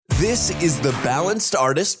This is the Balanced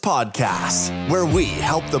Artist Podcast, where we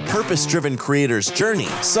help the purpose-driven creator's journey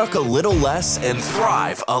suck a little less and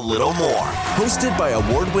thrive a little more. Hosted by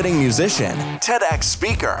award-winning musician, TEDx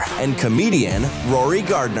speaker, and comedian Rory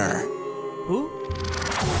Gardner. Who?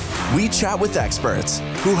 We chat with experts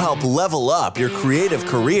who help level up your creative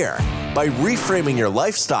career by reframing your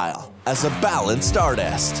lifestyle as a balanced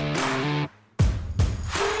artist.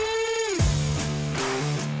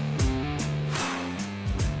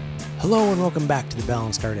 Hello and welcome back to the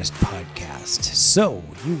Balanced Artist Podcast. So,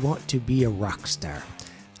 you want to be a rock star.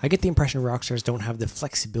 I get the impression rock stars don't have the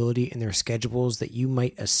flexibility in their schedules that you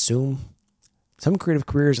might assume. Some creative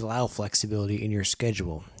careers allow flexibility in your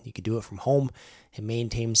schedule. You can do it from home and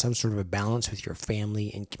maintain some sort of a balance with your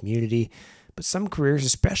family and community. But some careers,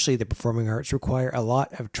 especially the performing arts, require a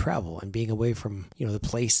lot of travel and being away from, the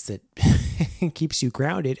place that keeps you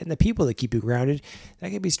grounded and the people that keep you grounded.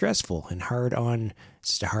 That can be stressful and hard on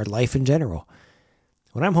just a hard life in general.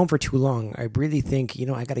 When I'm home for too long, I really think,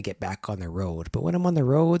 I got to get back on the road. But when I'm on the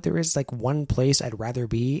road, there is like one place I'd rather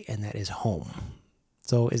be, and that is home.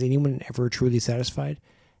 So is anyone ever truly satisfied?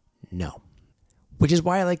 No. Which is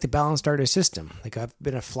why I like the balanced artist system. Like, I've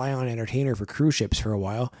been a fly-on entertainer for cruise ships for a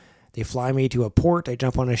while. They fly me to a port, I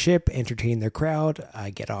jump on a ship, entertain their crowd, I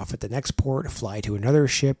get off at the next port, fly to another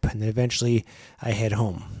ship, and then eventually I head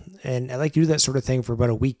home. And I like to do that sort of thing for about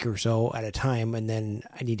a week or so at a time, and then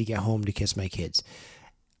I need to get home to kiss my kids.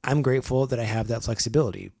 I'm grateful that I have that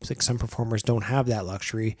flexibility. It's like some performers don't have that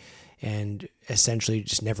luxury and essentially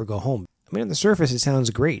just never go home. I mean, on the surface, it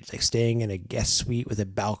sounds great, like staying in a guest suite with a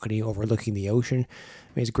balcony overlooking the ocean.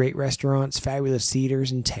 I mean, it's great restaurants, fabulous theaters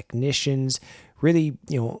and technicians, really,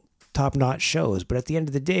 top-notch shows. But at the end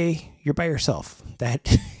of the day, you're by yourself.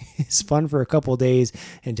 That is fun for a couple of days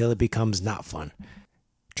until it becomes not fun.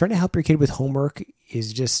 Trying to help your kid with homework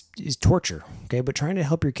is torture, okay? But trying to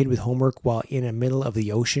help your kid with homework while in the middle of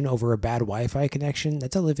the ocean over a bad Wi-Fi connection,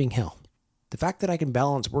 that's a living hell. The fact that I can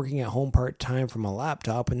balance working at home part-time from a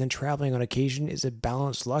laptop and then traveling on occasion is a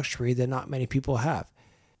balanced luxury that not many people have.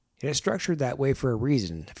 It is structured that way for a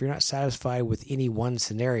reason. If you're not satisfied with any one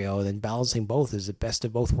scenario, then balancing both is the best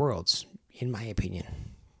of both worlds, in my opinion.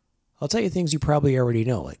 I'll tell you things you probably already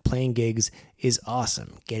know, like playing gigs is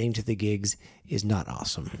awesome. Getting to the gigs is not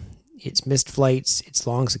awesome. It's missed flights, it's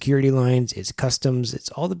long security lines, it's customs, it's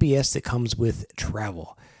all the BS that comes with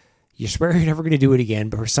travel. You swear you're never going to do it again,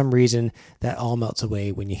 but for some reason, that all melts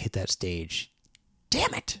away when you hit that stage.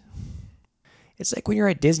 Damn it! It's like when you're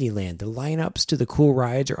at Disneyland, the lineups to the cool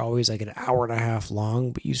rides are always like an hour and a half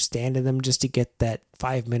long, but you stand in them just to get that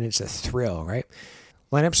 5 minutes of thrill, right?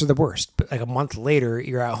 Lineups are the worst, but like a month later,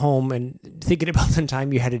 you're at home and thinking about the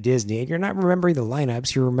time you had at Disney, and you're not remembering the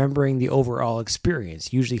lineups, you're remembering the overall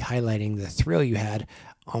experience, usually highlighting the thrill you had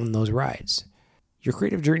on those rides. Your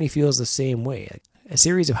creative journey feels the same way, like a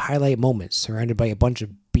series of highlight moments surrounded by a bunch of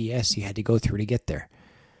BS you had to go through to get there.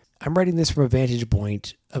 I'm writing this from a vantage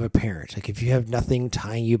point of a parent. Like, if you have nothing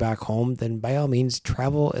tying you back home, then by all means,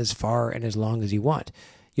 travel as far and as long as you want.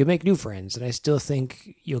 You'll make new friends, and I still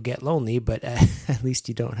think you'll get lonely, but at least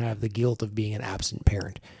you don't have the guilt of being an absent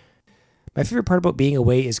parent. My favorite part about being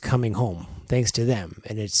away is coming home, thanks to them.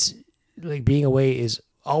 And it's like being away is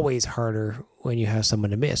always harder when you have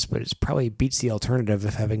someone to miss, but it probably beats the alternative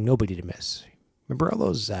of having nobody to miss. Remember all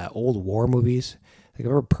those old war movies? Like,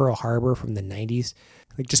 remember Pearl Harbor from the 90s?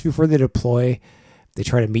 Like, just before they deploy, they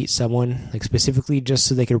try to meet someone, like specifically just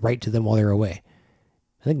so they could write to them while they're away.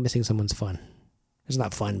 I think missing someone's fun. It's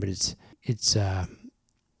not fun, but it's I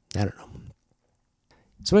don't know.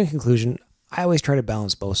 So in conclusion, I always try to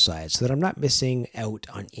balance both sides so that I'm not missing out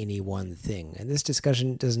on any one thing. And this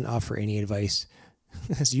discussion doesn't offer any advice,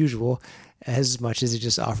 as usual, as much as it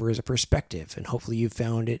just offers a perspective. And hopefully you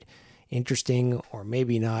found it interesting, or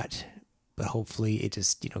maybe not, but hopefully it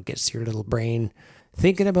just, gets your little brain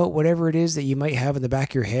thinking about whatever it is that you might have in the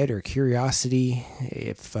back of your head, or curiosity.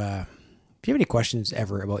 If you have any questions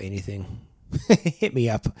ever about anything, hit me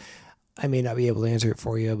up. I may not be able to answer it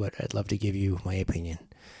for you, but I'd love to give you my opinion.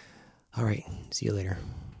 All right. See you later.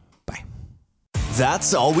 Bye.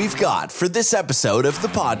 That's all we've got for this episode of the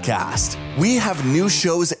podcast. We have new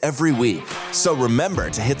shows every week, so remember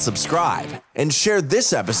to hit subscribe and share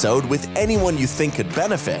this episode with anyone you think could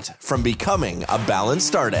benefit from becoming a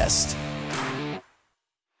balanced artist.